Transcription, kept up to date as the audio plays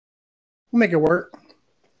We'll make it work.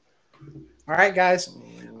 All right, guys.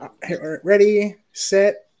 Ready,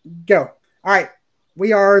 set, go. All right.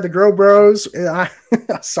 We are the Grow Bros.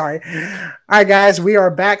 Sorry. All right, guys. We are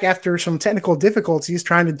back after some technical difficulties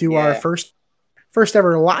trying to do our first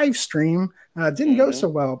ever live stream. Didn't go so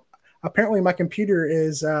well. Apparently, my computer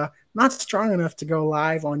is not strong enough to go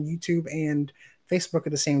live on YouTube and Facebook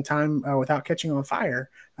at the same time without catching on fire.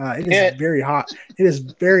 It is very hot. It is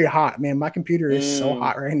very hot, man. My computer is so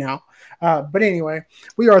hot right now. But anyway,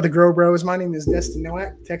 we are the Grow Bros. My name is Destin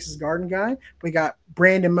Nowak, Texas Garden Guy. We got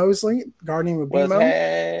Brandon Mosley, gardening with BMO. What's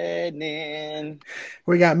happening?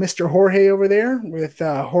 We got Mr. Jorge over there with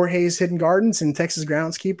Jorge's Hidden Gardens and Texas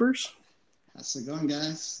Groundskeepers. How's it going,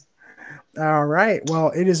 guys? All right.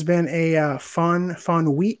 Well, it has been a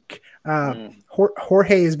fun week.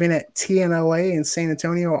 Jorge has been at TNLA in San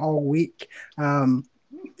Antonio all week.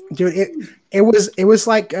 Dude, it was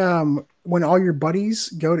like when all your buddies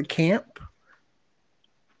go to camp,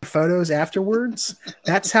 photos afterwards.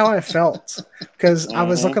 That's how I felt because I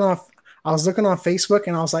was looking on Facebook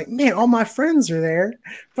and I was like, man, all my friends are there,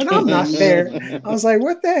 but I'm not there. I was like,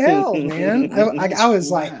 what the hell, man? I was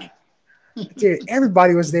like, dude,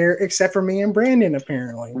 everybody was there except for me and Brandon,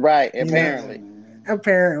 apparently. Right, apparently.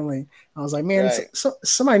 Apparently. I was like, man,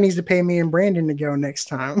 somebody needs to pay me and Brandon to go next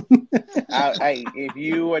time. Hey, if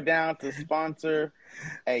you are down to sponsor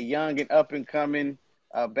a young and up and coming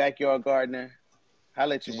backyard gardener,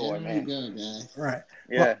 holla at your boy, man. There you go, guys. Right.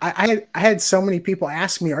 Yeah. Well, I had so many people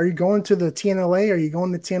ask me, are you going to the TNLA? Are you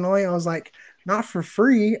going to TNLA? I was like, not for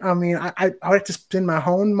free. I mean, I have to spend my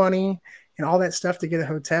own money and all that stuff to get a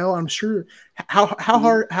hotel. I'm sure. How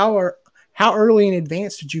early in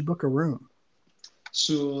advance did you book a room?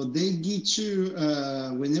 So they get you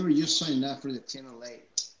whenever you sign up for the TNLA,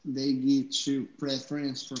 they get you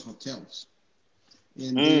preference for hotels,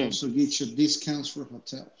 and they also get you discounts for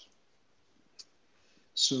hotels.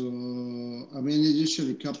 So I mean, it's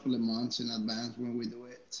usually a couple of months in advance when we do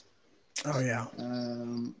it. Oh yeah.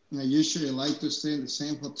 I usually like to stay in the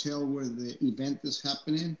same hotel where the event is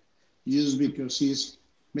happening, just because he's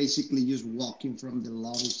basically just walking from the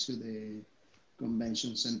lobby to the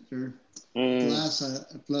convention center. Plus at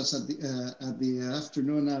the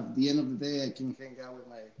afternoon, at the end of the day, I can hang out with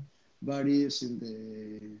my buddies in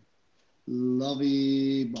the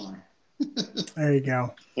lobby bar. There you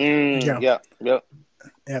go. Yep.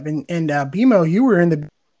 And BMO, you were in the.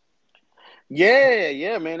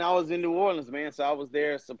 Yeah, man. I was in New Orleans, man. So I was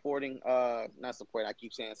there supporting. Not supporting. I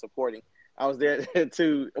keep saying supporting. I was there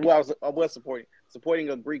to. Well, I was supporting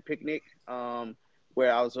a Greek picnic.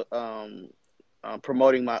 Where I was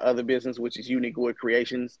promoting my other business, which is Unique Wood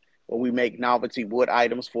Creations, where we make novelty wood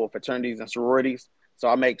items for fraternities and sororities. So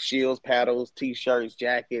I make shields, paddles, T-shirts,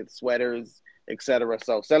 jackets, sweaters, etc.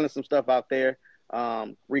 So selling some stuff out there,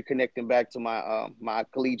 reconnecting back to my my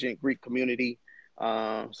collegiate Greek community.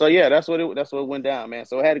 So yeah, that's what went down, man.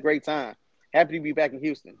 So I had a great time. Happy to be back in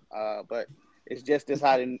Houston, but it's just as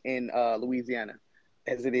hot in Louisiana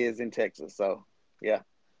as it is in Texas. So yeah.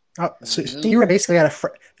 Oh, so you were basically at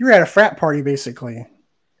a frat party, basically.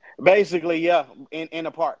 Basically, yeah, in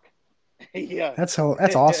a park. Yeah, that's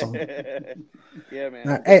awesome. Yeah,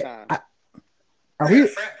 man. Hey, are we?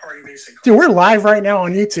 Frat party, basically. Dude, we're live right now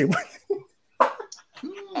on YouTube.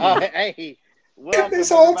 Hey, this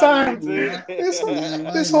whole time, this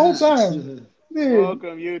whole time, dude.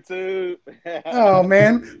 Welcome, YouTube. Oh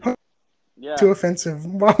man. Yeah. Too offensive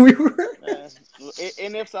while we were.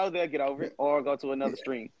 And if so, they'll get over it or go to another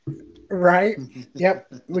stream. Right.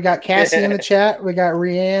 Yep. We got Cassie in the chat. We got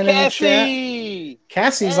Rianne in the chat.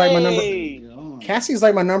 Cassie's like my number. Cassie's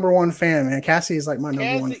like my number one fan, man. Cassie is like my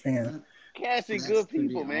number one fan. Cassie, good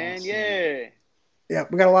people, man. Awesome. Yeah. Yeah.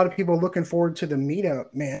 We got a lot of people looking forward to the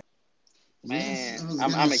meetup, man. Man,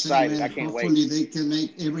 I'm excited. Man, I can't wait.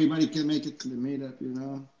 Hopefully everybody can make it to the meetup, you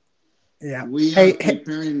know. Yeah. We are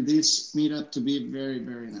preparing this meetup to be very,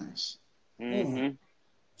 very nice. Mm-hmm.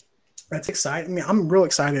 That's exciting. I mean, I'm real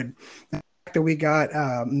excited that we got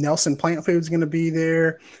Nelson Plant Food's going to be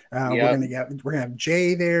there. We're gonna have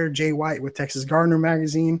Jay there, Jay White with Texas Gardener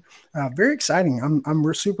Magazine. Very exciting.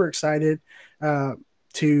 I'm super excited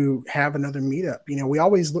to have another meetup. You know, we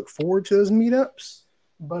always look forward to those meetups,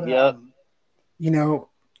 but you know,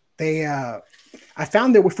 I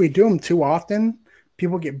found that if we do them too often,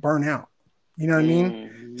 people get burnt out. You know what I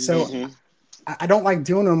mean? So I don't like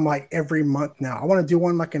doing them like every month now. I want to do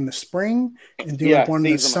one like in the spring and do like one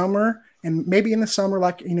in the summer, and maybe in the summer,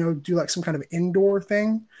 like, you know, do like some kind of indoor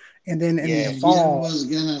thing. And then in the fall. I was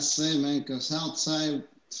going to say, man, because outside,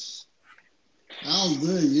 I'll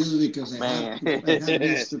do it usually because I have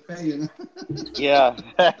bills to pay, you know? Yeah.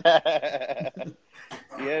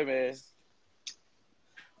 Yeah, man.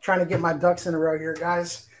 trying to get my ducks in a row here,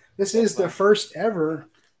 guys. This is the first ever.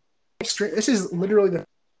 This is literally the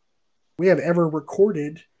we have ever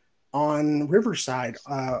recorded on Riverside.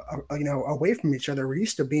 Away from each other. We're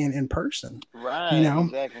used to being in person. Right.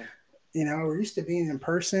 Exactly. We're used to being in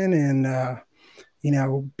person and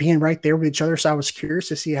being right there with each other. So I was curious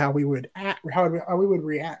to see how we would act, how we would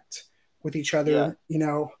react with each other.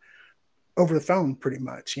 Over the phone, pretty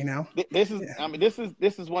much. This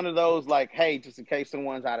is one of those like, hey, just in case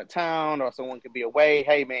someone's out of town or someone could be away.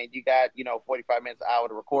 Hey, man, you got 45 minutes, an hour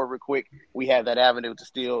to record real quick. We have that avenue to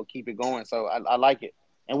still keep it going. So I like it,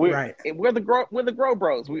 and we're the grow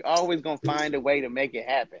bros. We always gonna find a way to make it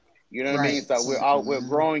happen. You know what I mean? So we're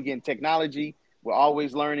growing in technology. We're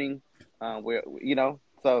always learning.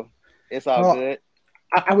 So it's all good.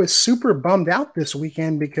 I was super bummed out this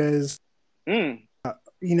weekend because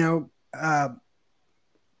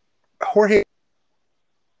Jorge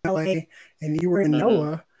LA and you were in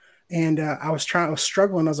NOLA, and I was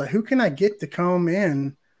struggling. I was like, who can I get to come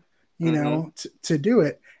in, to do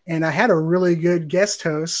it? And I had a really good guest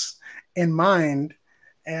host in mind,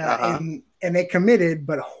 and they committed,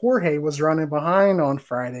 but Jorge was running behind on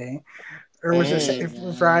Friday, or was it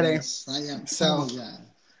Friday? So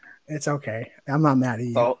it's okay. I'm not mad at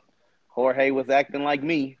you. So Jorge was acting like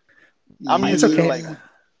me. It's okay.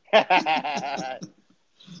 I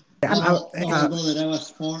was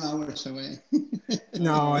 4 hours away.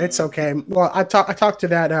 No, it's okay. Well, I talked to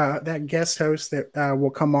that guest host that will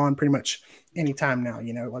come on pretty much anytime now.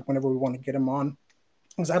 Like whenever we want to get him on,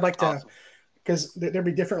 because I'd like to, because there'd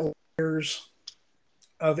be different layers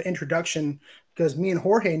of introduction. Because me and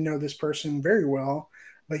Jorge know this person very well,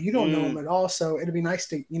 but you don't know him at all. So it'd be nice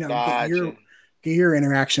to get your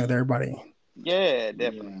interaction with everybody. Yeah,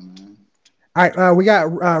 definitely. Yeah, all right, we got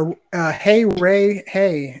Hey Ray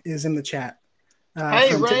Hey is in the chat.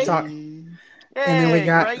 Hey from Ray. TikTok. Hey, and then we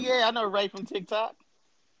got Ray. Yeah, I know Ray from TikTok.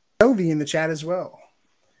 Toby in the chat as well.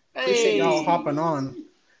 Hey. Appreciate y'all hopping on.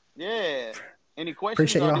 Yeah. Any questions?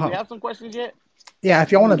 Appreciate y'all. Do we have some questions yet? Yeah,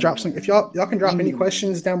 if y'all want to drop some, if y'all can drop any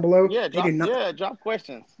questions down below. Yeah, drop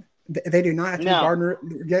questions. They do not have to be Gardner.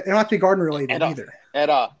 They don't have to be Gardner related either. At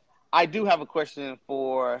all. I do have a question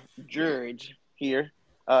for George here.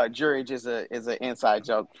 George is an inside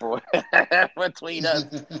joke for between us,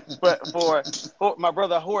 but for my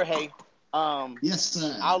brother Jorge, yes,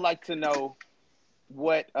 sir. I'd like to know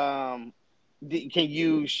what can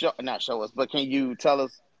you not show us, but can you tell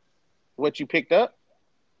us what you picked up?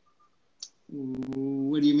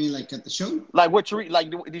 What do you mean, like at the show? Like what tree?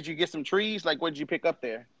 Like did you get some trees? Like what did you pick up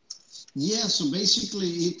there? Yeah, so basically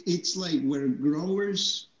it's like where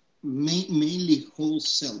growers, mainly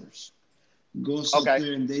wholesalers, goes out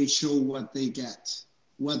there and they show what they get,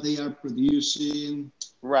 what they are producing.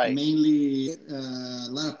 Right. Mainly a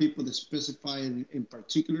lot of people that specify in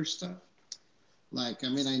particular stuff. Like, I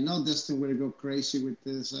mean, I know Destin will go crazy with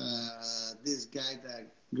this guy that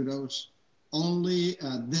grows only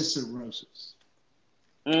desert roses.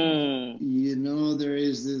 There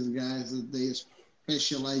is these guys that they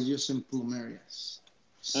specialize just in plumerias.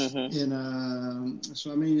 And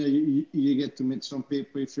so, I mean, you get to meet some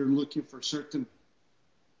people. If you're looking for certain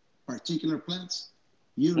particular plants,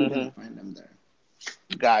 you're going to find them there.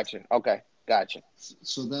 Gotcha. Okay. Gotcha.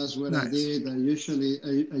 So that's what I did. I usually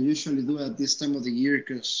do at this time of the year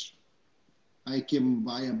because I can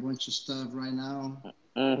buy a bunch of stuff right now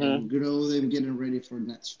and grow them, getting ready for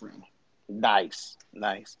next spring. Nice.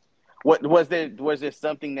 What was there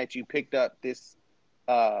something that you picked up this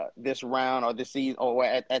round or this season or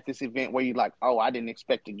at this event where you like, oh, I didn't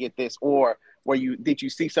expect to get this, or did you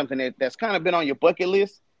see something that's kind of been on your bucket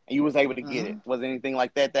list and you was able to get it? Was anything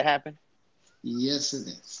like that happened? Yes, it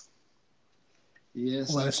is.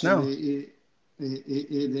 Yes, let us know. It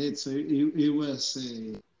did. So it was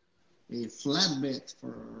a flatbed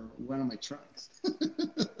for one of my trucks.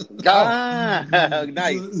 Nice.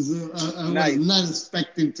 So I was not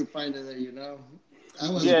expecting to find it there, I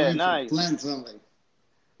was going for plants only.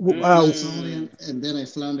 Plants only, and then I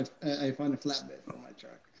found a flatbed for my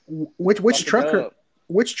truck.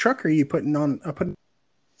 Which truck are you putting on?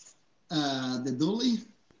 The Dolly.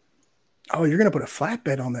 Oh, you're gonna put a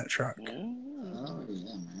flatbed on that truck. Oh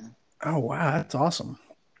yeah, man. Oh wow, that's awesome.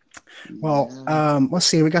 Well, let's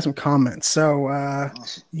see. We got some comments. So,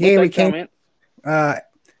 awesome. We came.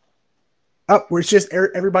 We're just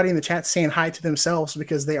everybody in the chat saying hi to themselves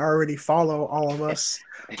because they already follow all of us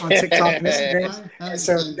on TikTok and Instagram,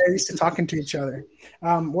 so they're used to talking to each other.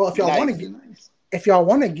 Well, if y'all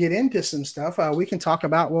want to get into some stuff, we can talk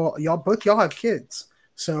about. Well, y'all have kids,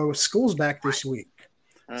 so school's back this week.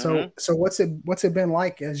 So what's it been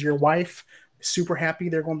like? Is your wife super happy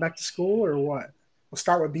they're going back to school, or what? We'll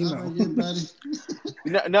start with How BMO. about you,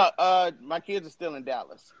 buddy? My kids are still in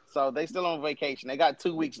Dallas, so they still on vacation. They got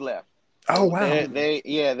 2 weeks left. Oh wow!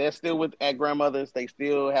 They're still at grandmother's. They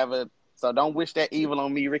still have so don't wish that evil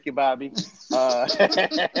on me, Ricky Bobby. I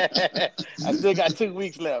still got 2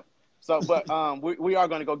 weeks left. So, but we are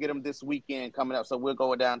going to go get them this weekend coming up. So we'll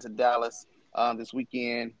go down to Dallas this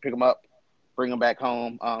weekend, pick them up, bring them back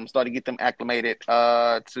home, start to get them acclimated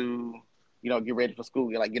to get ready for school.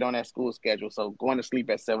 Get on that school schedule. So going to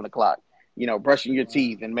sleep at 7:00. Brushing your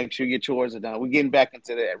teeth and make sure your chores are done. We're getting back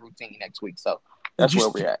into that routine next week. So that's where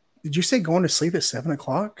we're at. Did you say going to sleep at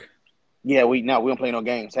 7:00? Yeah, we don't play no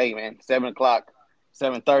games. Hey man, 7:00,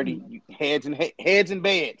 7:30, heads in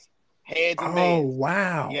beds. Heads in beds. Oh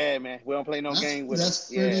wow. Yeah, man. We don't play no game with That's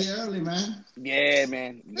them. pretty early, man. Yeah,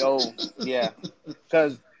 man. Go. Yeah.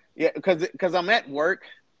 Cause I'm at work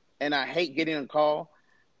and I hate getting a call.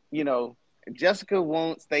 Jessica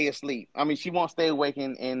won't stay asleep. I mean, she won't stay awake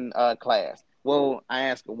in class. Well, I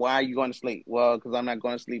ask her, why are you going to sleep? Well, because I'm not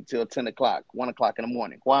going to sleep till 10:00, 1:00 in the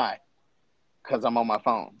morning. Why? Because I'm on my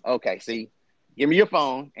phone. Okay, see, give me your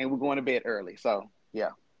phone and we're going to bed early. So,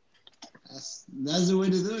 yeah. That's the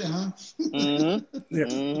way to do it, huh? Mm-hmm. Yeah.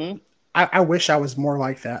 Mm-hmm. I wish I was more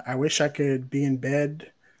like that. I wish I could be in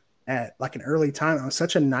bed at like an early time. I was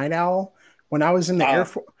such a night owl. When I was in the Air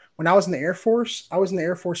Force, I was in the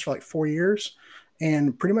Air Force for like 4 years,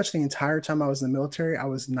 and pretty much the entire time I was in the military, I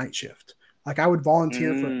was night shift. Like I would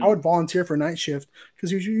volunteer for night shift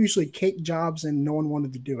because it was usually cake jobs and no one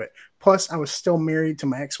wanted to do it. Plus, I was still married to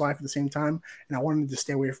my ex-wife at the same time, and I wanted to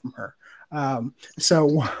stay away from her.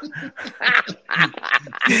 So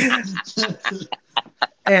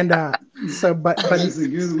but that's a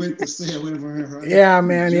good way to stay away from her. Right? Yeah,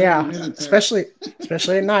 man. Yeah, especially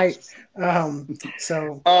at night. Man,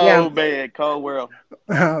 cold world.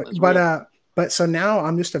 But so now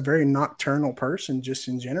I'm just a very nocturnal person, just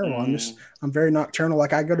in general. I'm very nocturnal.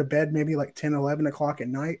 Like I go to bed maybe like 10, 11 o'clock at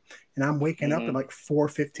night, and I'm waking up at like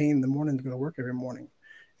 4:15 in the morning to go to work every morning.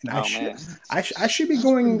 And I should be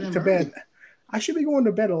going to bed. I should be going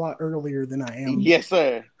to bed a lot earlier than I am. Yes,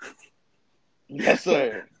 sir. Yes,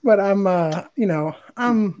 sir. But I'm. But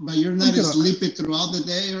you're not sleepy throughout the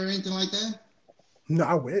day or anything like that. No,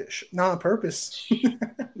 I wish. Not on purpose.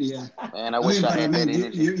 Yeah. Man, I wish I had that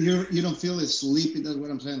energy. You don't feel as sleepy. That's what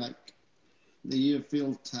I'm saying. Like, do you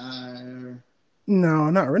feel tired? No,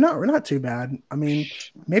 we're not too bad. I mean,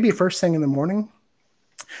 maybe first thing in the morning.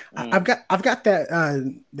 I've got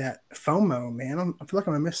that FOMO, man. I feel like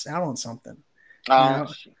I'm gonna miss out on something. I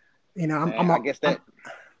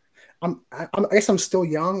guess I'm still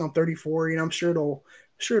young. I'm 34. I'm sure it'll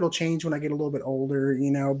change when I get a little bit older.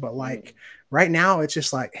 But like right now, it's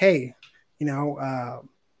just like, hey, I don't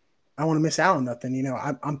want to miss out on nothing.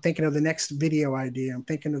 I'm thinking of the next video idea. I'm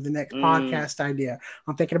thinking of the next podcast idea.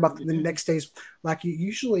 I'm thinking about the next days. Like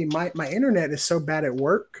usually my internet is so bad at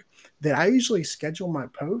work that I usually schedule my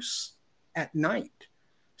posts at night.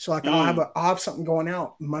 So like I'll have something going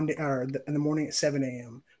out Monday or in the morning at 7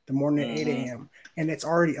 a.m., the morning at 8 a.m. and it's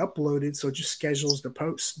already uploaded. So it just schedules the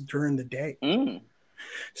posts during the day.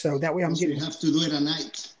 So that way you have to do it at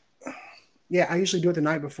night. Yeah. I usually do it the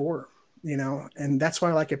night before, and that's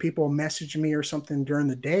why like if people message me or something during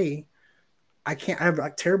the day, I have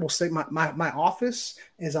like terrible sleep. My office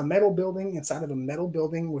is a metal building inside of a metal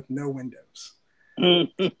building with no windows. and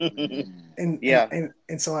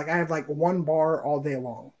so like I have like one bar all day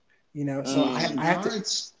long, so I have to.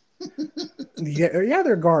 Yeah,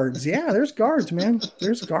 they're guards. Yeah, there's guards, man.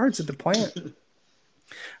 There's guards at the plant.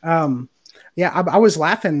 I was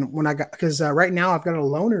laughing when because right now I've got a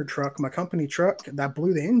loaner truck, my company truck that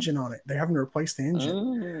blew the engine on it. They're having to replace the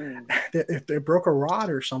engine. If they broke a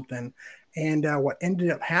rod or something, and what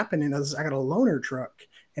ended up happening is I got a loaner truck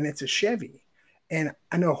and it's a Chevy. And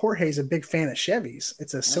I know Jorge's a big fan of Chevys.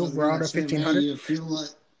 It's a Silverado 1500.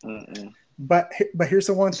 But here's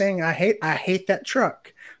the one thing I hate that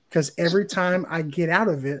truck because every time I get out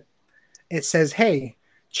of it, it says, "Hey,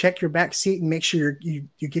 check your back seat and make sure you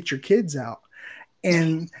get your kids out."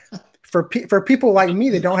 And for people like me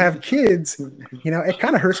that don't have kids, it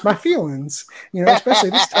kind of hurts my feelings, especially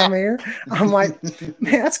this time of year. I'm like,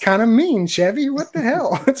 man, that's kind of mean, Chevy. What the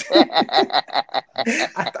hell?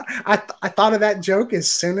 I thought of that joke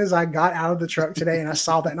as soon as I got out of the truck today and I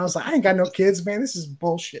saw that and I was like, I ain't got no kids, man. This is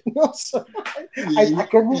bullshit. So and then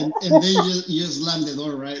you slam the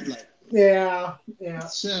door, right? Like, yeah.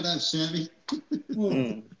 Shut up, Chevy.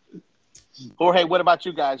 Jorge, what about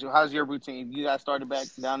you guys? How's your routine? You guys started back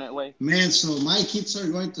down that way? Man, so my kids are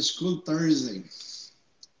going to school Thursday.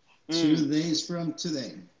 2 days from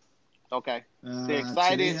today. Okay. They're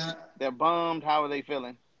excited. They're bummed. How are they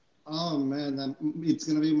feeling? Oh man, it's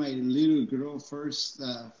gonna be my little girl first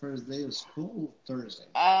day of school Thursday.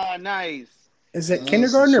 Ah, nice. Is it So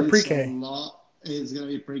kindergarten or she's pre-K? it's gonna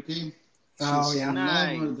be pre-K. Oh She's yeah. all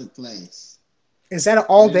over Nice. the place. Is that an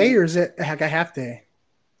all day or is it like a half day?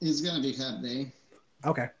 It's gonna be half day.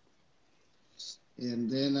 Okay. And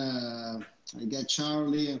then I got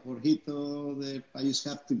Charlie and Jorgito. I just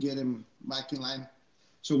have to get him back in line.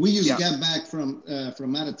 So we just got back from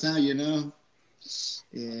out of town,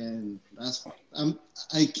 and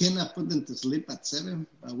I cannot put them to sleep at 7,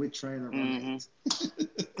 but we tried around 8.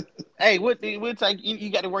 Hey, we'll take you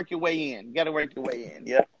got to work your way in. You got to work your way in.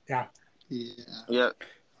 Yeah. Yeah. Yeah. Yep.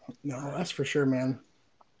 No, that's for sure, man.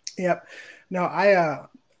 Yep. No,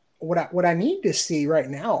 what I need to see right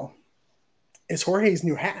now is Jorge's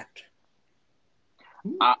new hat.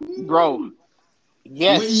 Bro.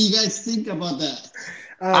 Yes. What do you guys think about that?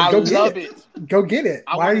 I love it. Go get it.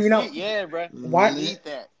 Why are you not? Yeah, bro. Why I need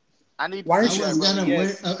that? I need. Why I aren't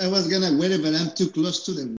was gonna wear it, but I'm too close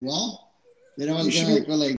to the wall. Then I was gonna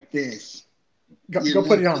go like this. Go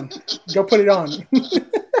put it on. Go put it on.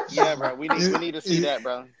 Yeah, bro. We need to see that,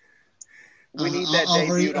 bro. We need that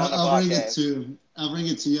debuted on the podcast. I'll bring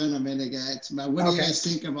it to you in a minute, guys. But what do you guys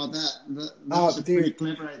think about that? That's a pretty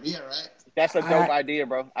clever idea, right? That's a dope idea,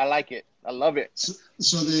 bro. I like it. I love it. So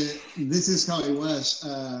this is how it was.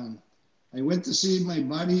 I went to see my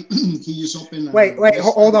buddy. He just opened. Wait,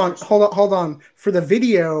 hold on. For the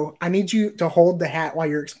video, I need you to hold the hat while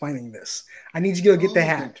you're explaining this. I need you to go get the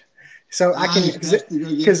hat, so I can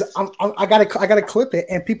because I gotta clip it,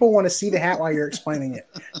 and people want to see the hat while you're explaining it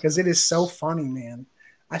because it is so funny, man.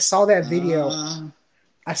 I saw that video,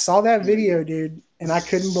 dude, and I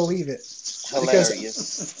couldn't believe it.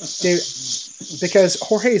 Hilarious, because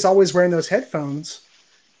Jorge is always wearing those headphones,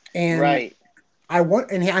 and right. I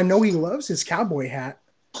know he loves his cowboy hat.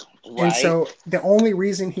 Right. And so the only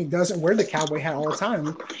reason he doesn't wear the cowboy hat all the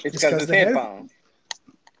time is because of his headphones.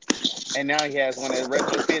 And now he has one that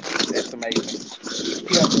retro fits. That's amazing.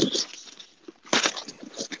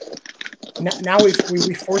 Yeah. Now we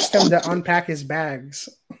forced him to unpack his bags.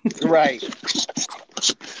 Right.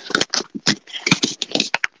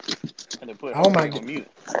 Oh my god. Mute.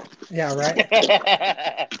 Yeah, right.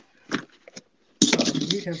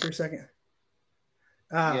 Mute him for a second.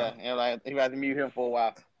 Yeah, and like he had to mute him for a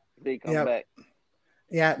while. Then he comes back.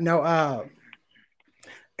 Yeah, no.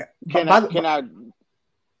 Can I?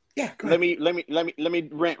 Yeah. Go let me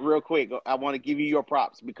rant real quick. I want to give you your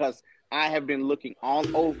props because I have been looking all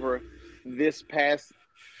over this past,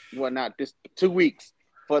 not this 2 weeks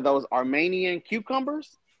for those Armenian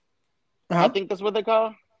cucumbers. I think that's what they're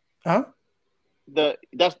called.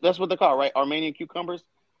 That's what they're called, right? Armenian cucumbers.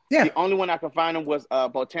 Yeah. The only one I could find them was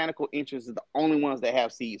Botanical Interest is the only ones that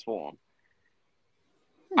have seeds for them.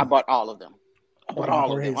 I bought all of them.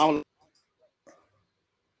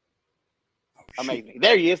 Amazing.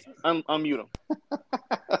 There he is. Unmute him.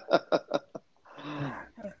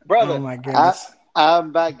 Brother. Oh my goodness.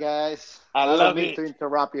 I'm back, guys. I love it. To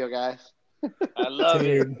interrupt you guys. I love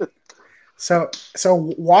it. So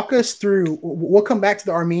walk us through. We'll come back to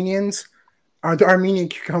the Armenians. Are the Armenian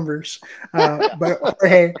cucumbers? But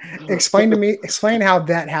hey, explain how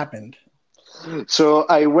that happened. So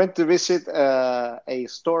I went to visit a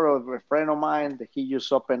store of a friend of mine that he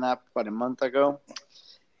just opened up about a month ago,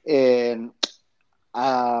 and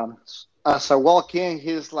as I walk in,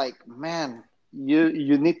 he's like, "Man,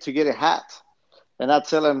 you need to get a hat." And I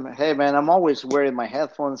tell him, "Hey, man, I'm always wearing my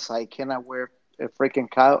headphones. I cannot wear a freaking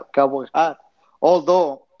cowboy hat,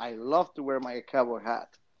 although I love to wear my cowboy hat."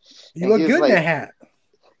 You look good in a hat.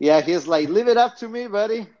 Yeah, he's like, "Leave it up to me,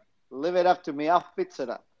 buddy. Leave it up to me. I'll fix it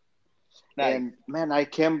up." Nice. And man, I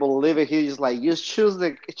can't believe it. He's like, "Just choose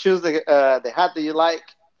the hat that you like,"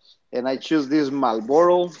 and I choose this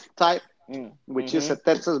Marlboro type, which is a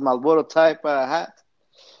Texas Marlboro type hat.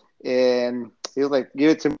 And he was like, "Give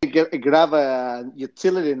it to me. Grab a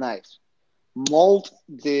utility knife, mold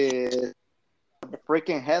the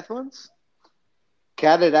freaking headphones."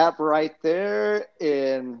 Cut it up right there,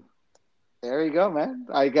 and there you go, man.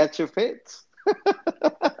 I got your fits.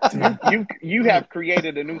 you have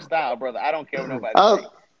created a new style, brother. I don't care what nobody says.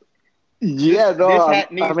 Yeah, this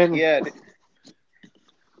hat needs,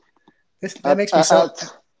 that makes me so.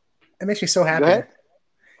 It makes me so happy.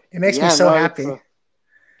 It makes me so happy.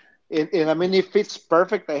 And I mean, it fits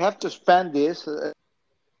perfect. I have to span this.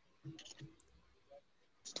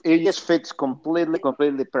 It just fits completely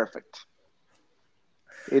perfect.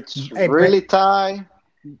 It's really tight.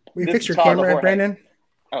 We fix your camera, Brandon.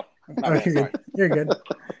 Oh, you're good. You're good.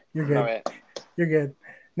 You're good. You're good.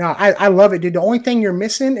 No, I love it, dude. The only thing you're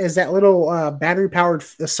missing is that little battery-powered,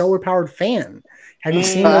 solar-powered fan. Have you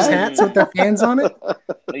seen those hats with the fans on it?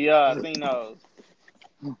 Yeah, I seen those.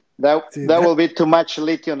 That will be too much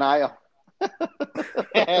lithium ion.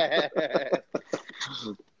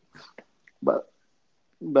 but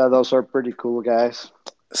those are pretty cool, guys.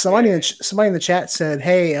 Somebody in the chat said,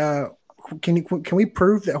 "Hey, can we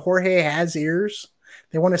prove that Jorge has ears?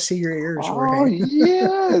 They want to see your ears, Jorge." Oh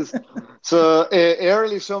yes. So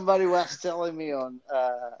early somebody was telling me on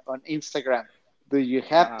Instagram, "Do you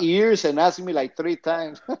have ears?" and asked me like 3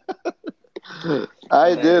 times.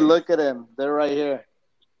 I did. Look at them. They're right here.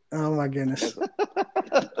 Oh my goodness.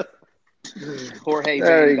 Jorge,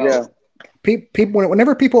 there you go. People,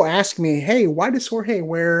 whenever people ask me, "Hey, why does Jorge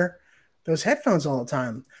wear those headphones all the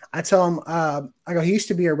time?" I tell them, I go, he used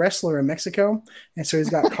to be a wrestler in Mexico, and so he's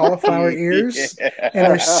got cauliflower ears, and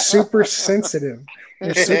they're super sensitive.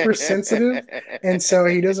 They're super sensitive, and so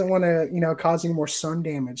he doesn't want to, cause any more sun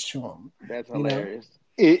damage to him. That's hilarious.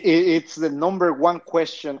 It's the number one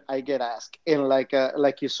question I get asked, and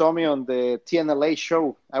like you saw me on the TNLA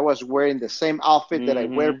show, I was wearing the same outfit that I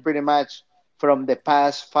wear pretty much from the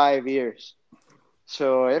past 5 years.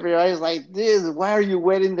 So everybody's like, "This, why are you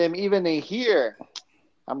wearing them even in here?"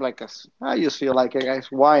 I'm like, I just feel like it, guys.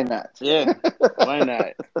 Why not? Yeah, why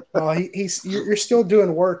not? Well, you're still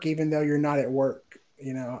doing work even though you're not at work.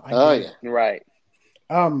 Right.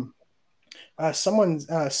 Someone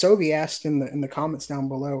Sovi asked in the comments down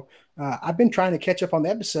below. I've been trying to catch up on the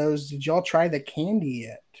episodes. Did y'all try the candy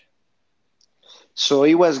yet? So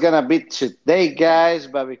it was gonna be today, guys,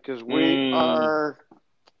 but because we are,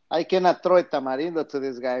 I cannot throw a tamarindo to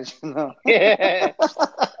these guys, Yeah.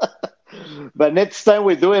 But next time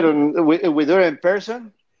we do it in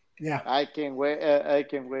person. Yeah, I can wait. I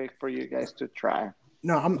can wait for you guys to try.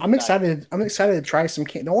 No, I'm excited. I'm excited to try some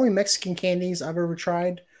candy. The only Mexican candies I've ever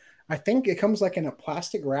tried, I think it comes like in a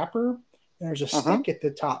plastic wrapper, and there's a stick at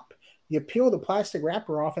the top. You peel the plastic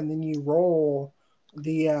wrapper off, and then you roll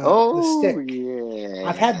the stick. Yeah,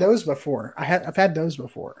 I've had those before. I've had those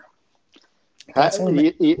before.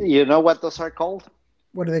 You know what those are called?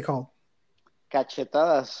 What are they called?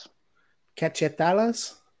 Cachetadas.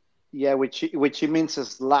 Cachetadas? Yeah, which means a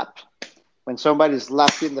slap. When somebody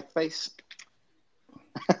slaps you in the face.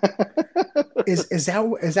 Is that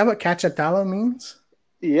what cachetala means?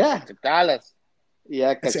 Yeah. Cachetadas.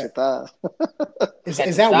 Yeah, cachetadas.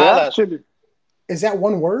 Is that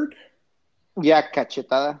one word? Yeah,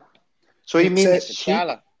 cachetada. So it means cheek.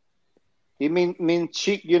 It means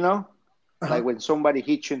cheek, like when somebody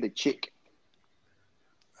hits you in the cheek.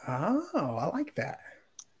 Oh, I like that.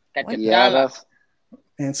 Yeah,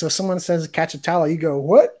 and so someone says cachetala, you go,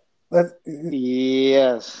 what?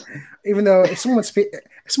 Yes. Even though if someone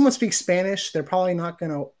speaks Spanish, they're probably not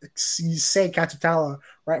going to say cachetala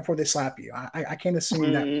right before they slap you. I can't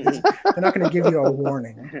assume that they're not going to give you a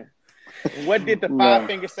warning. What did the 5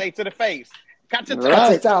 fingers say to the face?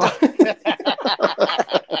 Cachetala.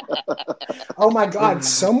 Oh my God!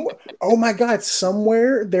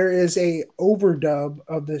 Somewhere there is a overdub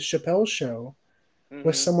of the Chappelle Show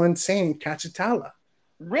with someone saying cachetala.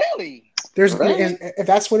 Really? If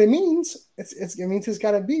that's what it means, it means it's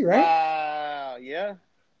got to be right. Yeah.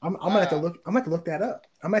 I'm gonna have to look. I'm gonna have to look that up.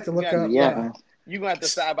 I'm gonna have to look up. Yeah. You're going to have to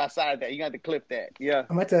side by side that. You're going to have to clip that. Yeah.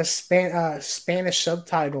 I'm going to have to Spanish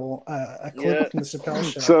subtitle a clip from the Chappelle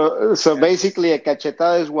Show. So basically, a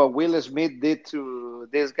cachetada is what Will Smith did to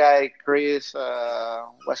this guy, Chris.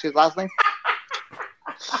 What's his last name?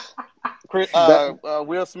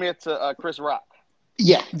 Will Smith to Chris Rock.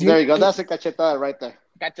 Yeah, there you go. That's a cachetada right there.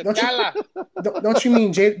 Cachetala. Don't you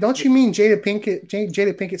mean Jada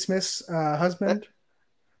Pinkett Smith's husband?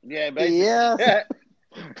 Yeah, basically. Yeah.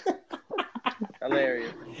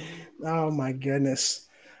 Hilarious. Oh my goodness.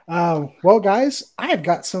 Well, guys, I have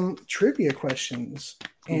got some trivia questions.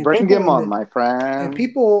 And bring them on, my friend. And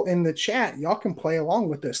people in the chat, y'all can play along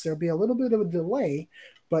with this. There'll be a little bit of a delay,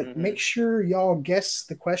 but make sure y'all guess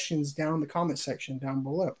the questions down in the comment section down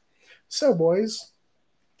below. So, boys,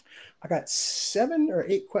 I got 7 or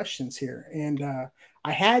 8 questions here, and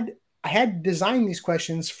I had designed these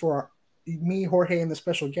questions for me, Jorge, and the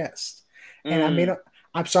special guest, and I made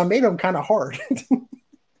them kind of hard.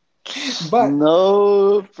 But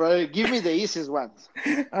no, bro, give me the easiest ones.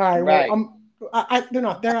 All right, well, they're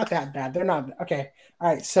not that bad. They're not okay. All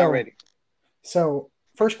right, so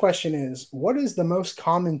first question is, what is the most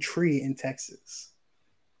common tree in Texas?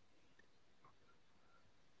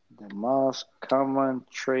 The most common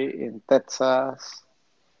tree in Texas.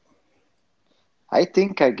 I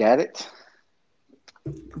think I get it.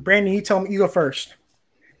 Brandon, you tell me. You go first.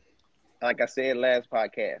 like I said last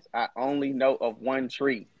podcast, I only know of one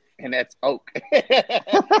tree, and that's oak.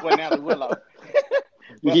 Well, now the willow.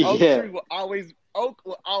 But Yeah. oak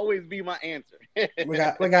will always be my answer. We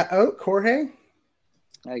got oak, Jorge.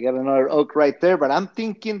 I got another oak right there, but I'm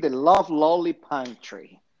thinking the loblolly pine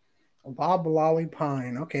tree. Loblolly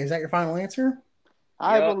pine. Okay, is that your final answer?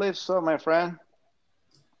 I believe so, my friend.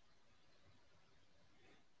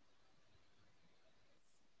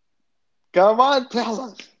 Come on, tell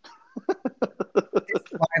us.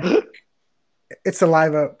 It's a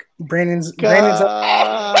live oak. Brandon's. Come on.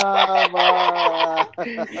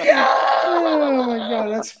 Oh my god,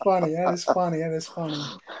 that's funny. That is funny.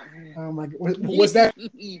 Oh my god, was that?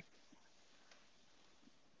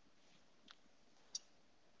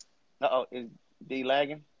 Is D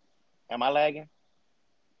lagging? Am I lagging?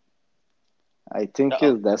 I think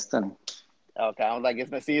it's Destin. Okay, I was like,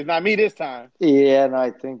 it's not me this time. Yeah, no,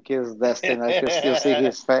 I think it's Destin. I can still see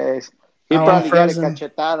his face. He probably got a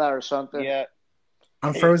cachetada or something. Yeah.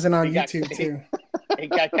 I'm frozen on YouTube too. He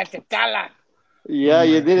got cachetada. Yeah,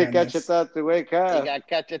 you did a cachetada to wake up. He got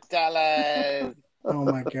cachetadas. Oh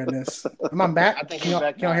my goodness. Am I back? I think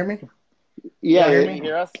can y'all hear me? Yeah, you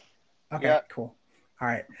hear us? Okay, cool. All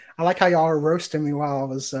right. I like how y'all are roasting me while I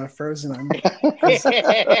was frozen.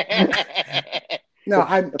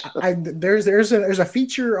 No, there's a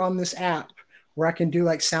feature on this app where I can do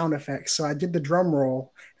like sound effects. So I did the drum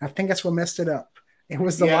roll. I think that's what messed it up. It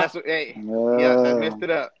was the that messed it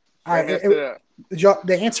up. All right,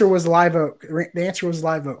 the answer was live oak. The answer was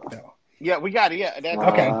live oak, though. Yeah, we got it. Yeah, that's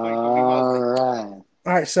okay. All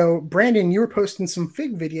right. So Brandon, you were posting some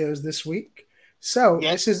fig videos this week. So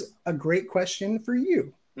this is a great question for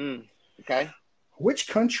you. Okay. Which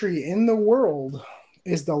country in the world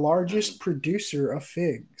is the largest producer of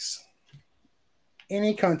figs?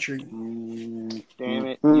 Any country. Damn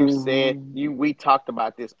it. We talked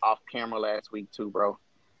about this off camera last week too, bro.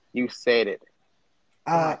 You said it.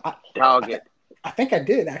 Dog it. I think I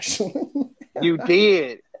did, actually. You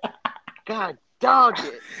did. God dog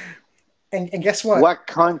it. And guess what? What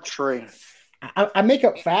country? I make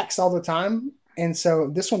up facts all the time. And so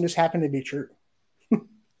this one just happened to be true.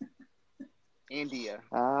 India.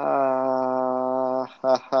 I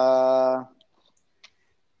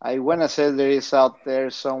want to say there is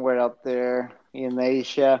somewhere out there in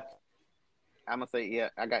Asia. I'm going to say,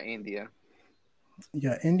 I got India.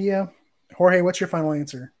 Yeah, India. Jorge, what's your final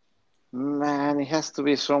answer? Man, it has to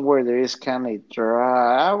be somewhere there is kind of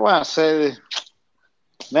dry. I want to say,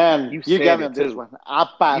 man, you got me on this one. I'll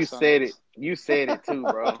pass. You said it too,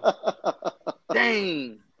 bro.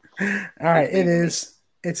 Dang. All right,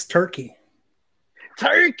 it's Turkey.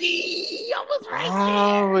 Turkey! I was right.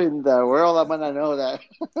 How in the world am I gonna know that?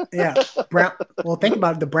 Yeah, brown. Well, think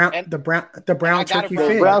about it. The brown turkey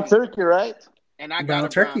fig. Brown turkey, right? And I got a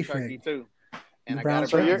turkey fig too. And I got a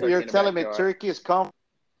brown turkey. You're telling me turkey is common?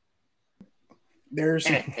 There's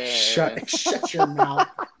shut your mouth.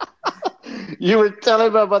 You were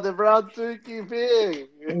telling me about the brown turkey fig.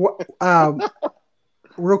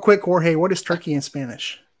 Real quick, Jorge, what is turkey in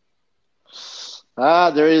Spanish?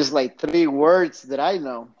 There is like 3 words that I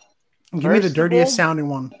know. Give me the dirtiest sounding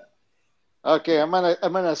one. Okay, I'm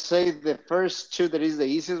gonna say the first 2 that is the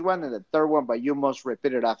easiest one, and the third one, but you must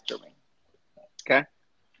repeat it after me. Okay.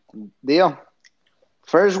 Deal.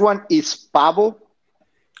 First one is pavo.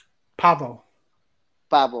 Pavo.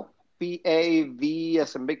 P-A-V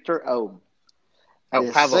as in Victor O.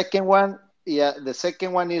 The pavo. second one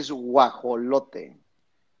is guajolote.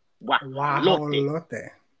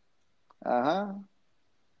 Guajolote. Uh-huh.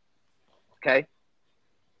 Okay.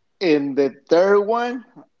 And the third one,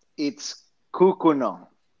 it's cucuno.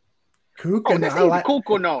 Cucuno.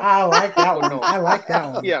 Cucuno. I like that one.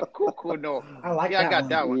 Yeah, cucuno. I got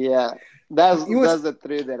that one. Yeah, that's the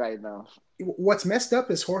 3 that I know. What's messed up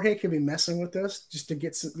is Jorge could be messing with us just to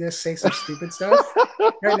get say some stupid stuff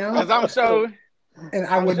right now. Because I'm so. And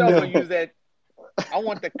I wouldn't know. Use that. I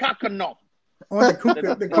want the cucuno. I want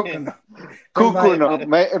the cucuno. Cucuno.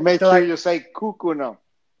 Make sure you say cucuno.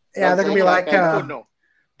 Yeah, they're gonna be like,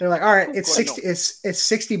 they're like, all right, it's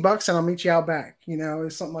 $60 and I'll meet you out back. Or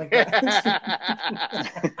something like that.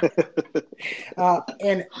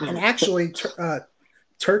 And actually,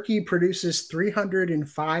 Turkey produces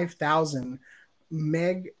 305,000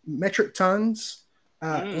 metric tons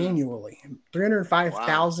annually.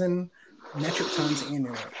 305,000 metric tons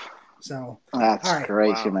annually. So that's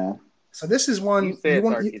crazy, man. So this is one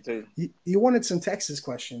you wanted some Texas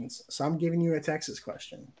questions, so I'm giving you a Texas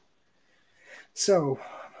question. So,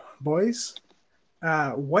 boys,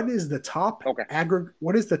 what is the top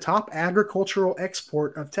agricultural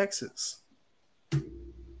export of Texas?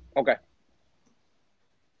 Okay.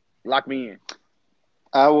 Lock me in.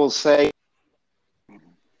 I will say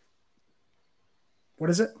What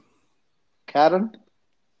is it? cotton.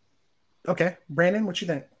 Okay, Brandon, what you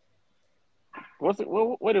think? What's it?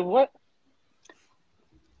 What? It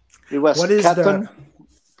was What is cotton.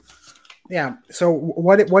 Yeah. So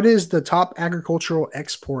what is the top agricultural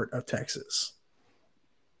export of Texas?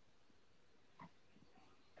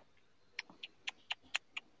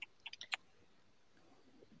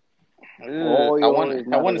 I want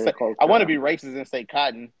to be racist and say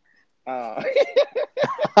cotton. That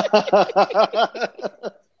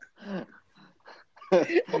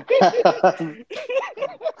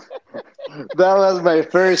was my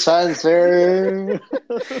first answer.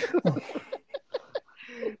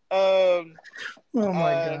 Oh my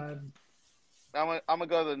god! I'm gonna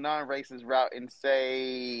go the non-racist route and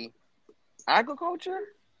say agriculture.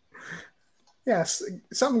 Yes,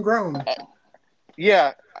 something grown.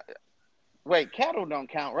 Yeah. Wait, cattle don't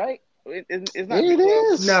count, right? It's not. It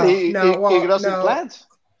is. No. It grows in plants.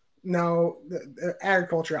 No, the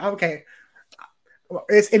agriculture. Okay. Well,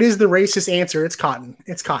 it is the racist answer. It's cotton.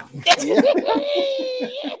 It's cotton.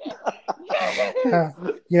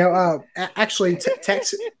 Actually,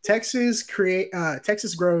 Texas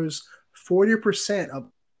grows 40% of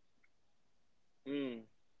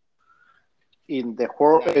in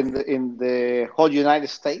the whole United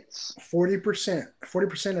States.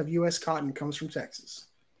 40% of U.S. cotton comes from Texas.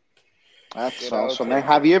 That's awesome, man.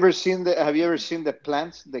 Have you ever seen the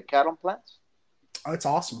plants, the cotton plants? Oh, it's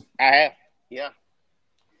awesome. I have, yeah.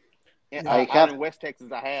 Out in West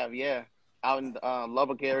Texas, I have, yeah. Out in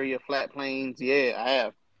Lubbock area, Flat Plains, yeah, I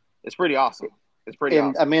have. It's pretty awesome.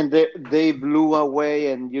 Awesome. I mean, they blew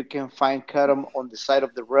away, and you can find cotton on the side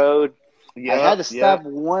of the road. I had to stop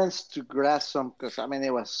once to grab some because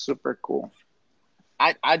it was super cool.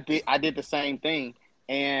 I did the same thing,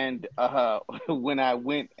 and when I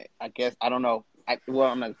went, I guess I don't know. I'm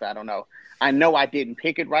not gonna say I don't know. I know I didn't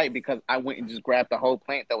pick it right because I went and just grabbed the whole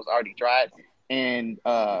plant that was already dried, and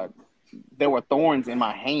there were thorns in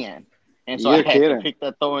my hand, and so I had to pick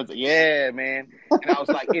the thorns. Yeah, man. And I was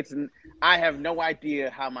like, I have no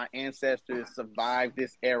idea how my ancestors survived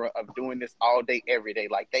this era of doing this all day, every day.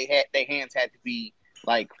 Like their hands had to be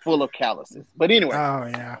like full of calluses. But anyway. Oh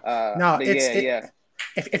yeah.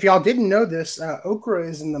 If y'all didn't know this, okra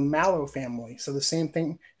is in the mallow family. So the same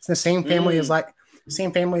thing. It's the same family as like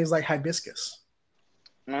hibiscus.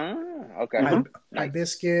 Okay.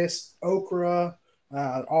 Hibiscus, okra,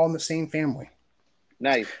 all in the same family.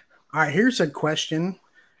 Nice. All right, here's a question.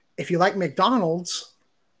 If you like McDonald's,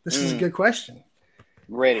 this is a good question.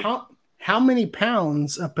 Ready. How many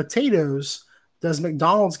pounds of potatoes does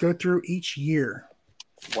McDonald's go through each year?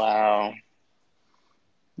 Wow.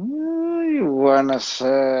 You want to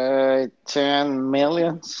say 10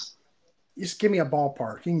 million? Just give me a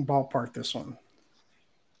ballpark. You can ballpark this one.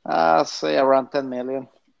 I'll say around 10 million.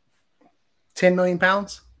 10 million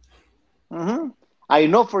pounds? Mm-hmm. I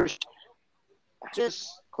know for sure just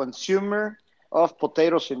consumer of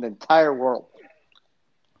potatoes in the entire world.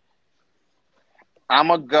 I'm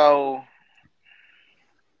going to go.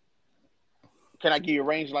 Can I give you a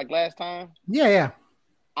range like last time? Yeah.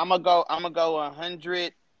 I'm gonna go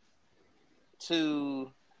 100 to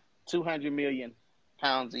 200 million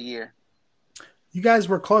pounds a year. You guys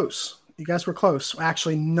were close.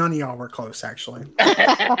 Actually, none of y'all were close, actually.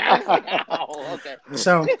 Oh, okay.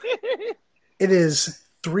 So it is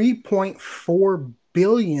 3.4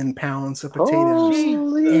 billion pounds of potatoes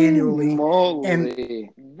annually. Moly. And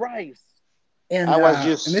rice. And I was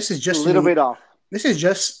just and this is just a little bit off. This is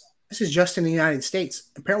just in the United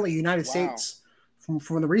States. Apparently, United States,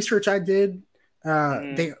 from the research I did,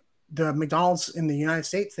 the McDonald's in the United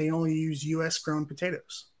States, they only use U.S. grown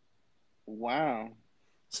potatoes. Wow.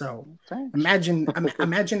 So imagine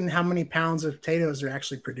how many pounds of potatoes they're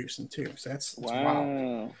actually producing too. So that's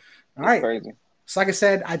wild. All right. Crazy. So like I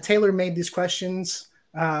said, I tailor made these questions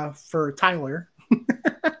for Tyler.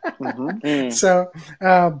 So,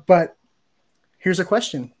 but here's a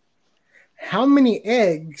question. How many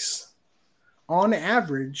eggs on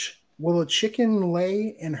average will a chicken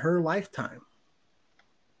lay in her lifetime?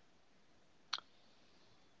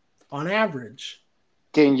 On average.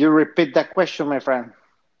 Can you repeat that question, my friend?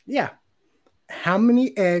 Yeah. How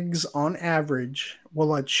many eggs on average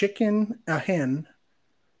will a hen,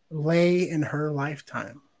 lay in her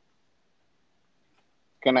lifetime?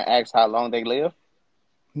 Can I ask how long they live?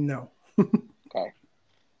 No. Okay.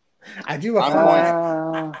 I do a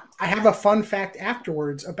fun fact. I have a fun fact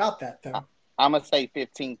afterwards about that, though. I'm gonna say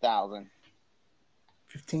 15,000.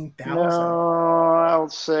 15,000. No, I'll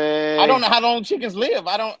say. I don't know how long chickens live.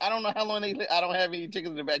 I don't know how long they live. I don't have any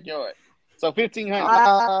chickens in the backyard. So 1,500.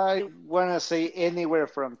 I want to say anywhere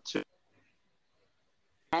from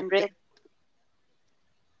 200.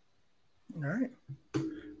 All right.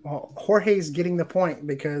 Well, Jorge's getting the point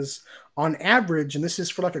because on average, and this is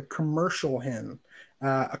for like a commercial hen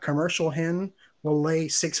will lay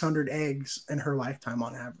 600 eggs in her lifetime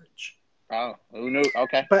on average. Oh, who knew?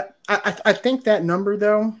 Okay. But I think that number,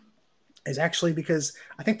 though, is actually because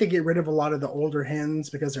I think they get rid of a lot of the older hens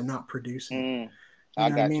because they're not producing. I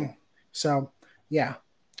got you. So, yeah.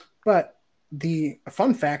 But the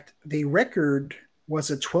fun fact, the record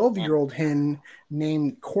was a 12-year-old hen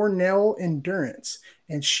named Cornell Endurance,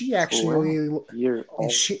 and she actually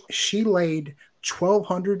she laid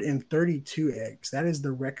 1,232 eggs. That is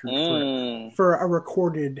the record for a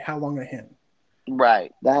recorded how long a hen.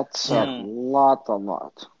 Right. That's a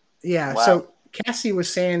lot. Yeah. Wow. So Cassie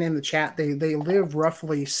was saying in the chat they live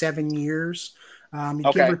roughly 7 years.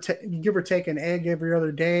 Give or take an egg every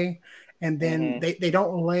other day, and then they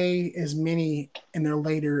don't lay as many in their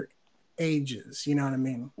later ages. You know what I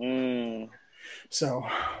mean? So,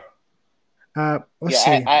 let's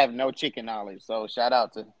see. I have no chicken knowledge, so shout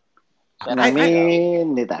out to.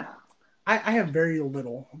 Neither. I have very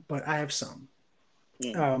little, but I have some.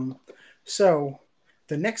 So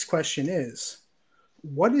the next question is,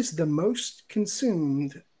 what is the most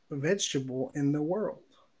consumed vegetable in the world?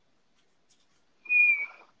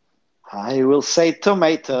 I will say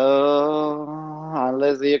tomato,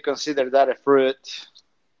 unless you consider that a fruit.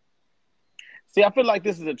 See, I feel like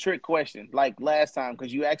this is a trick question, like last time,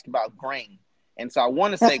 because you asked about grain. And so I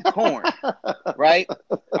want to say corn, right?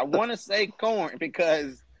 I want to say corn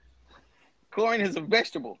because corn is a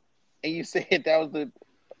vegetable. And you said that was the...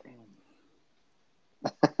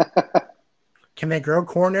 Can they grow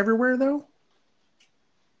corn everywhere, though?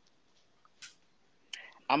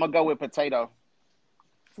 I'm going to go with potato.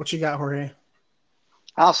 What you got, Jorge?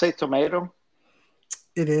 I'll say tomato.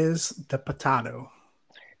 It is the potato.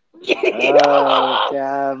 Oh,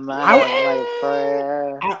 God, my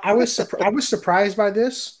friend. I was surprised by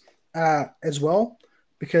this as well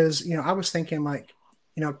because I was thinking like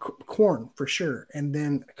corn for sure, and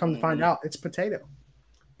then come to find out it's potato.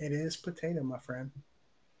 It is potato, my friend.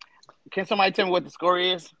 Can somebody tell me what the score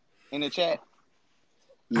is in the chat?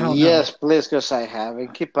 Yes, please, because I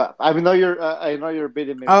haven't. Keep up. I know you're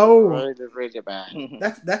beating me. Oh, really bad.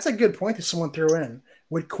 That's a good point that someone threw in.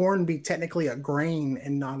 Would corn be technically a grain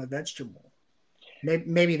and not a vegetable?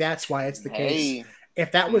 Maybe that's why it's the case.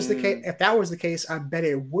 If that was the case, I bet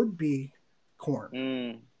it would be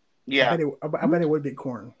corn. Yeah, I bet it would be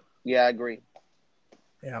corn. Yeah, I agree.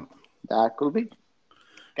 Yeah, that could be.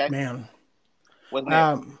 Okay, man.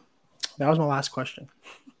 That was my last question.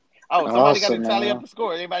 Oh, somebody got to tally up the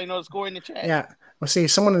score. Anybody know the score in the chat? Yeah. Well, see,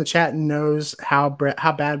 someone in the chat knows how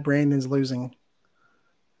bad Brandon's losing.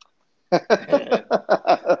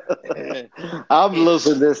 I'm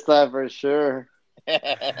losing this time for sure.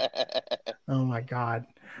 Oh my God.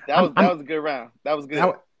 That was a good round. That was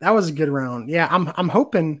good. That was a good round. Yeah, I'm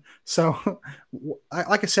hoping. So,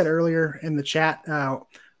 like I said earlier in the chat,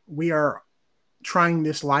 we are trying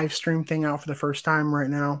this live stream thing out for the first time right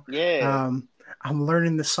now. Yeah. I'm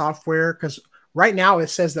learning the software because right now it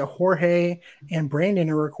says that Jorge and Brandon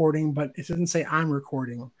are recording, but it doesn't say I'm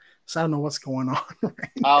recording. So I don't know what's going on. Right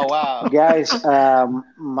now. Wow. Guys,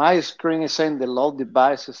 my screen is saying the low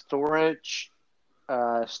device storage,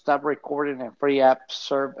 stop recording and free app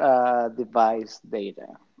serve device data.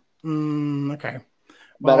 Okay.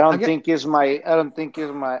 Well, but I don't think it's my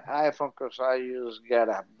iPhone because I just got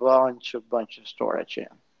a bunch of storage in.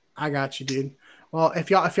 I got you, dude. Well,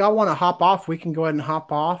 if y'all want to hop off, we can go ahead and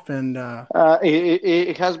hop off. And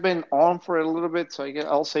it has been on for a little bit, so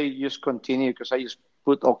I'll say just continue because I just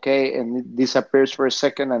put OK and it disappears for a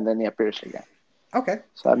second and then it appears again. Okay.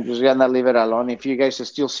 So I'm just gonna leave it alone. If you guys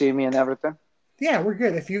still see me and everything. Yeah, we're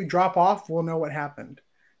good. If you drop off, we'll know what happened.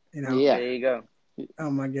 Yeah. There you go. Oh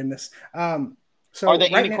my goodness. So are there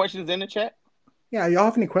any questions in the chat? Yeah, y'all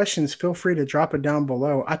have any questions? Feel free to drop it down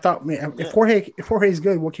below. I thought, if Jorge's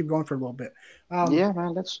good, we'll keep going for a little bit. Yeah,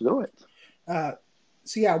 man, let's do it.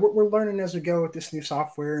 So yeah, we're learning as we go with this new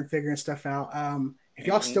software and figuring stuff out. If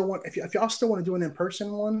y'all still want, if y'all still want to do an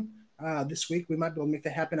in-person one this week, we might be able to make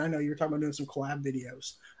that happen. I know you were talking about doing some collab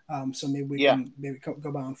videos, so maybe we can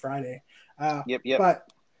go by on Friday. Yep.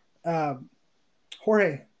 But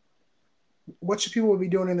Jorge, what should people be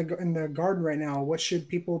doing in the garden right now? What should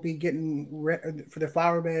people be getting for their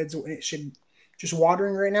flower beds? It should just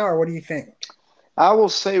watering right now, or what do you think? I will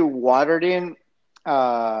say watering.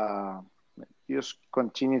 Just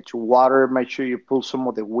continue to water. Make sure you pull some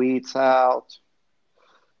of the weeds out.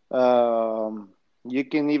 You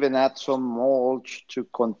can even add some mulch to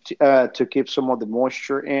keep some of the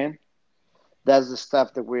moisture in. That's the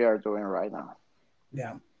stuff that we are doing right now.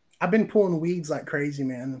 Yeah. I've been pulling weeds like crazy,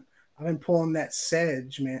 man. I've been pulling that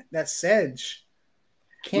sedge, man. That sedge.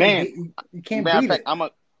 You can't matter of beat fact, it. I'm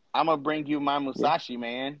gonna bring you my Musashi,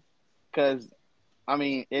 man, because I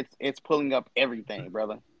mean it's pulling up everything,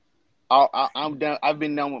 brother. I'm done. I've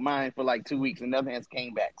been done with mine for like 2 weeks and nothing has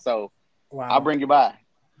came back. So Wow. I'll bring you by.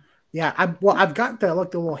 Yeah, I've got the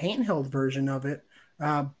little handheld version of it,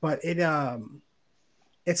 but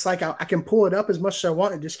it's like I can pull it up as much as I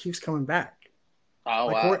want. It just keeps coming back.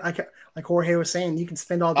 Oh, like Jorge was saying, you can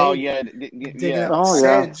spend all day oh yeah, digging up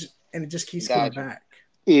sedge, and it just keeps coming back.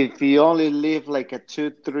 If you only leave like a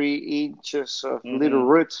 2-3 inches of little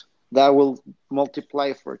roots, that will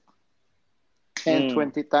multiply for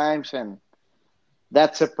 10-20 times, and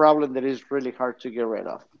that's a problem that is really hard to get rid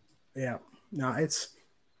of. Yeah, no,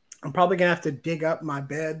 I'm probably gonna have to dig up my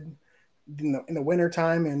bed in the winter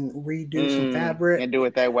time and redo some fabric and do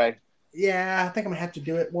it that way. Yeah, I think I'm gonna have to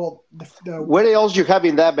do it. Well, what else you have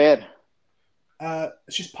in that bed?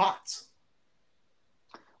 It's just pots.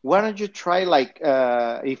 Why don't you try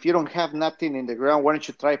if you don't have nothing in the ground, why don't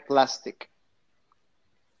you try plastic?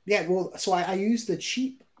 Yeah, well, so I use the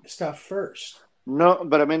cheap stuff first. No,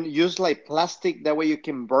 but I mean, use like plastic. That way you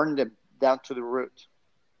can burn them down to the root.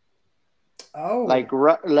 Oh. Like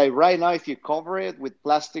right now, if you cover it with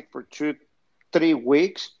plastic for 2-3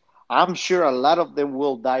 weeks, I'm sure a lot of them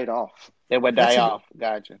will die off. They would die off.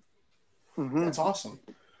 Gotcha. Mm-hmm. That's awesome.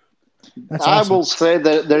 I will say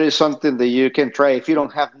that there is something that you can try if you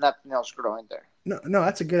don't have nothing else growing there. No,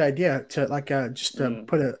 that's a good idea to just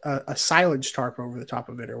put a silage tarp over the top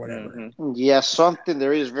of it or whatever. Mm-hmm. Yeah, something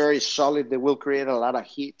that is very solid that will create a lot of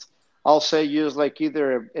heat. I'll say use like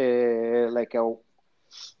either a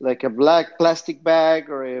black plastic bag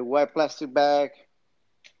or a white plastic bag.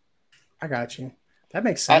 I got you. That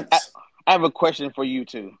makes sense. I have a question for you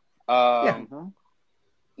too. Yeah.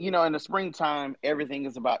 You know, in the springtime, everything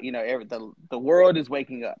is about, the world is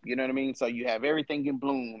waking up. You know what I mean? So you have everything in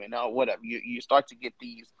bloom and whatever. You start to get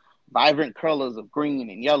these vibrant colors of green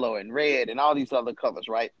and yellow and red and all these other colors,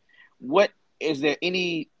 right? What is there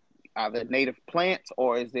any either native plants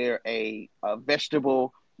or is there a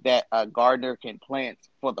vegetable that a gardener can plant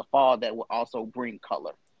for the fall that will also bring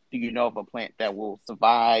color? Do you know of a plant that will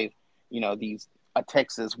survive, a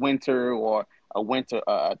Texas winter or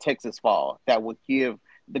a Texas fall that would give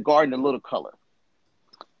the garden a little color?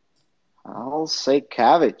 I'll say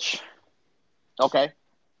cabbage. Okay.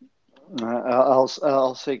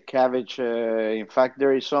 I'll say cabbage. In fact,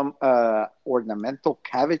 there is some ornamental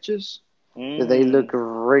cabbages that they look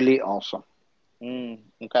really awesome.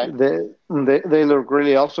 Okay. They look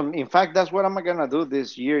really awesome. In fact, that's what I'm gonna do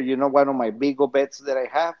this year. You know, one of my big beds that I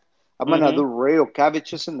have, I'm gonna do real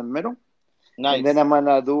cabbages in the middle. Nice. And then I'm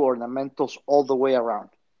gonna do ornamentals all the way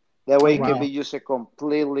around. That way, it can be just a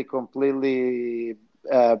completely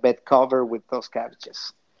bed cover with those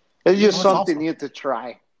cabbages. It's just something new to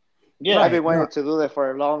try. Yeah, I've been wanting to do that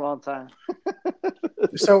for a long, long time.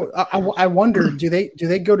 So I wonder, do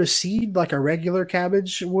they go to seed like a regular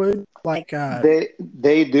cabbage would? Like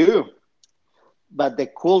they do, but the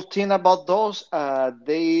cool thing about those,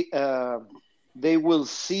 they will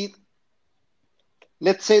seed.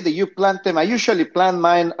 Let's say that you plant them. I usually plant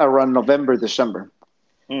mine around November, December.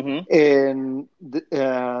 Mm-hmm. And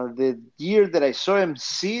the year that I saw them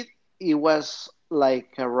seed, it was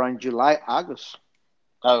like around July, August.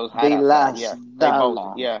 Oh, they last that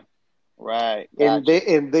long. Yeah, right. Gotcha.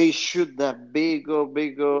 And they shoot that big, kind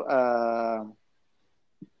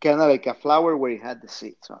of like a flower where it had the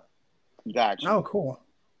seeds on. Gotcha. Oh, cool.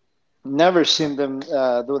 Never seen them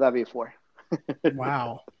do that before.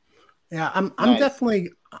 Wow. Yeah, I'm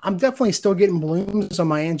definitely still getting blooms on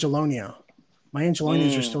my Angelonia. My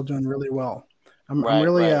Angelonias are still doing really well. I'm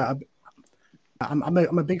a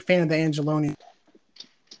big fan of the Angelonia.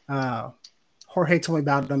 Jorge told me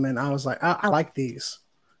about them, and I was like, I like these.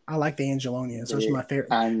 I like the Angelonias. Those are my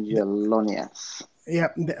favorite. Angelonias.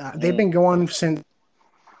 Yep, they've been going since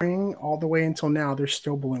spring all the way until now. They're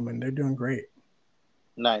still blooming. They're doing great.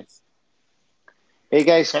 Nice. Hey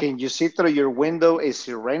guys, can you see through your window? Is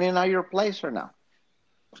it raining at your place or not?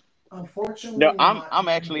 Unfortunately, no. I'm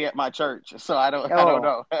actually at my church, so I don't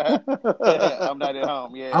know. I'm not at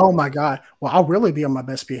home. Yeah. Oh my God. Well, I'll really be on my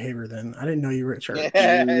best behavior then. I didn't know you were at church.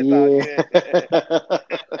 It's all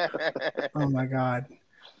good. Oh my God,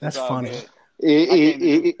 that's funny.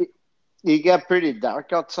 It got pretty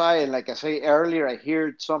dark outside, and like I say earlier, I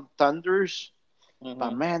heard some thunders,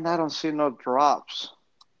 but man, I don't see no drops.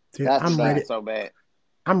 Dude, I'm ready. So bad.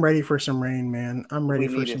 I'm ready for some rain, man. I'm ready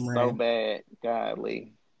We for need it some so rain. bad,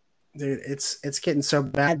 godly. Dude, it's getting so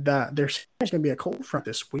bad that there's going to be a cold front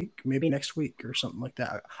this week, maybe next week or something like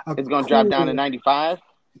that. A It's gonna drop down to cool. 95.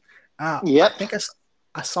 I Yep. think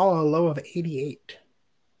I saw a low of 88.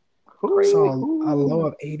 I Hooray. saw a low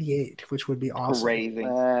of 88, which would be awesome. Crazy.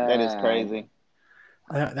 That is crazy.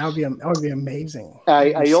 That would be amazing.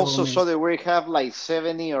 I also saw that we have like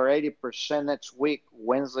 70 or 80% next week,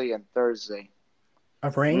 Wednesday and Thursday.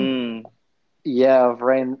 Of rain? Yeah, of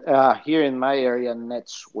rain here in my area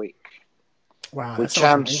next week. Wow, which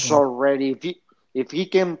I'm so ready. If he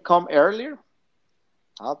can come earlier,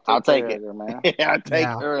 I'll take it earlier, man. I'll take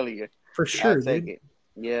earlier. For sure, I'll take dude. it.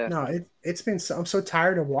 Yeah. No, it's been I'm so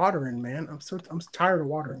tired of watering, man. I'm tired of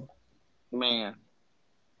watering. Man.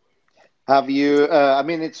 Have you I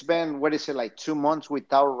mean it's been what is it, like 2 months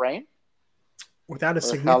without rain? Without a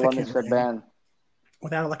significant how long has it been?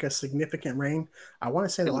 Without like a significant rain. I want to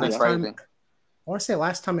say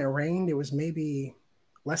last time it rained, it was maybe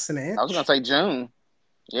less than an inch. I was gonna say June.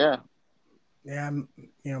 Yeah. Yeah,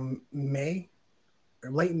 May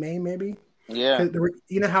or late May maybe. Yeah.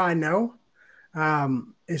 You know how I know?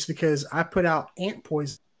 It's because I put out ant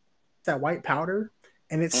poison, that white powder,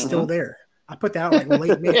 and it's still there. I put that out like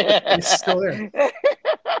late May. It's still there.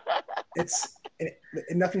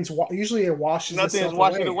 Nothing's usually it washes. Nothing's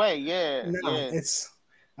washing away. Yeah. No, yeah. It's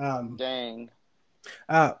dang.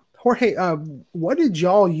 Jorge, what did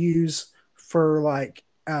y'all use for like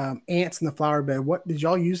ants in the flower bed? What did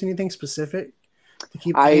y'all use? Anything specific to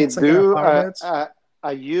keep ants in the flower beds?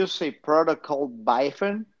 I use a product called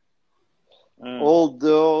Bifin.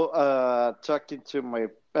 Although talking to my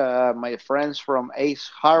friends from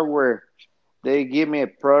Ace Hardware, they give me a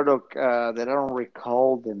product that I don't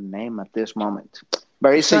recall the name at this moment,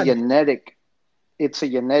 but it's a genetic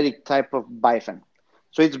type of Bifin.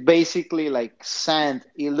 So it's basically like sand.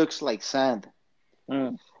 It looks like sand.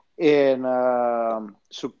 And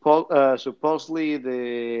supposedly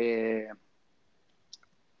the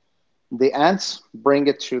ants bring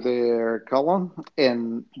it to their colony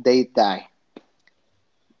and they die.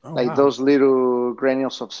 Those little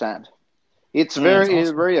granules of sand. It's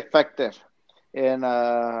very effective. And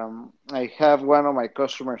I have one of my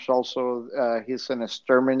customers also. He's an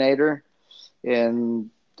exterminator, and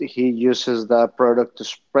he uses that product to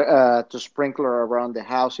sprinkler around the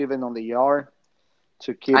house, even on the yard,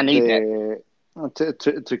 to keep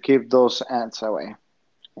to keep those ants away.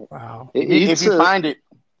 Wow! If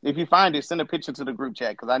you find it, send a picture to the group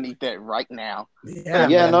chat because I need that right now.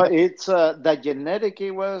 Yeah. No, it's that genetic.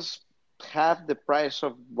 It was half the price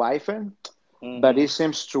of Bifin. But it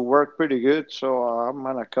seems to work pretty good, so I'm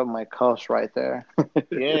gonna cut my cost right there.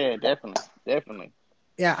 Yeah, definitely.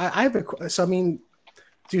 Yeah, I have so I mean,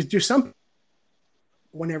 do some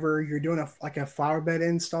whenever you're doing a flower bed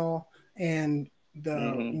install and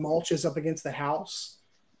the mulch is up against the house,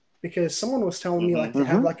 because someone was telling me like to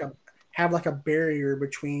have like a barrier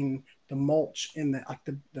between the mulch and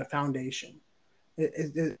the foundation.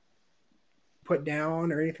 Is it put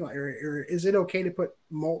down or anything like, or is it okay to put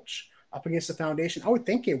mulch up against the foundation? I would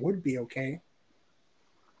think it would be okay.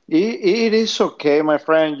 It is okay, my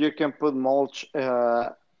friend. You can put mulch,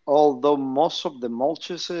 although most of the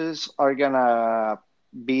mulches are gonna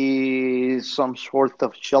be some sort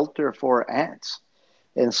of shelter for ants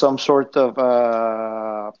and some sort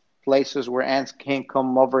of places where ants can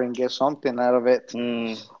come over and get something out of it.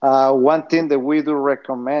 One thing that we do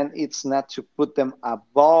recommend is not to put them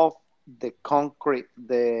above the concrete,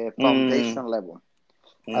 the foundation level.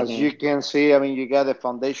 As you can see, I mean, you got the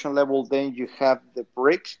foundation level, then you have the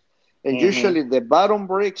bricks. And usually the bottom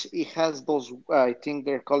bricks, it has those, I think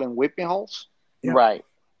they're calling whipping holes. Yep. Right.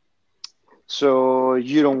 So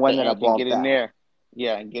you don't want it above get that. In there.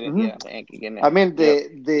 Yeah, get it. Yeah, the ant can get in there. I mean,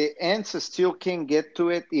 the ants still can get to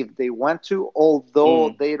it if they want to,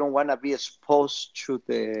 although they don't want to be exposed to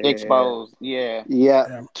the... Exposed, yeah.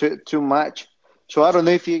 Yeah, too much. So I don't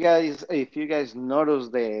know if you guys notice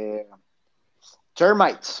the...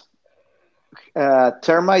 Termites.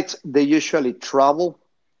 Termites, they usually travel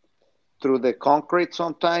through the concrete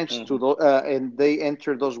sometimes and they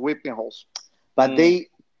enter those whipping holes. But they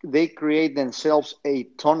create themselves a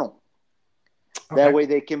tunnel. Okay. That way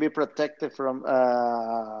they can be protected from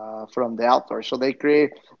the outdoors. So they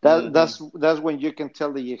create that. That's when you can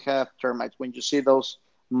tell that you have termites. When you see those.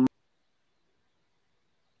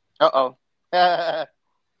 I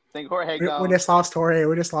think Jorge gone. We just lost Jorge.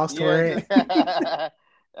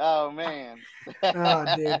 Oh man.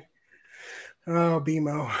 Oh dude. Oh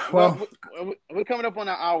BMO. Well, we're coming up on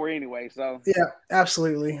an hour anyway, so yeah,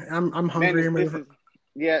 absolutely. I'm hungry. Man,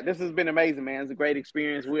 Yeah, this has been amazing, man. It's a great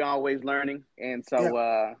experience. We're always learning, and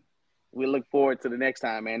so we look forward to the next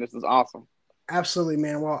time, man. This is awesome. Absolutely,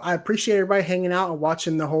 man. Well, I appreciate everybody hanging out and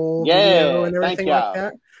watching the whole video Yeah, and thank everything like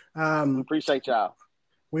y'all. that. We appreciate y'all.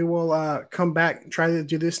 We will come back, try to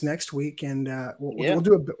do this next week, and we'll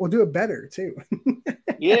do it better too.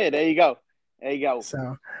 Yeah, there you go. There you go.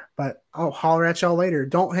 So, but I'll holler at y'all later. Don't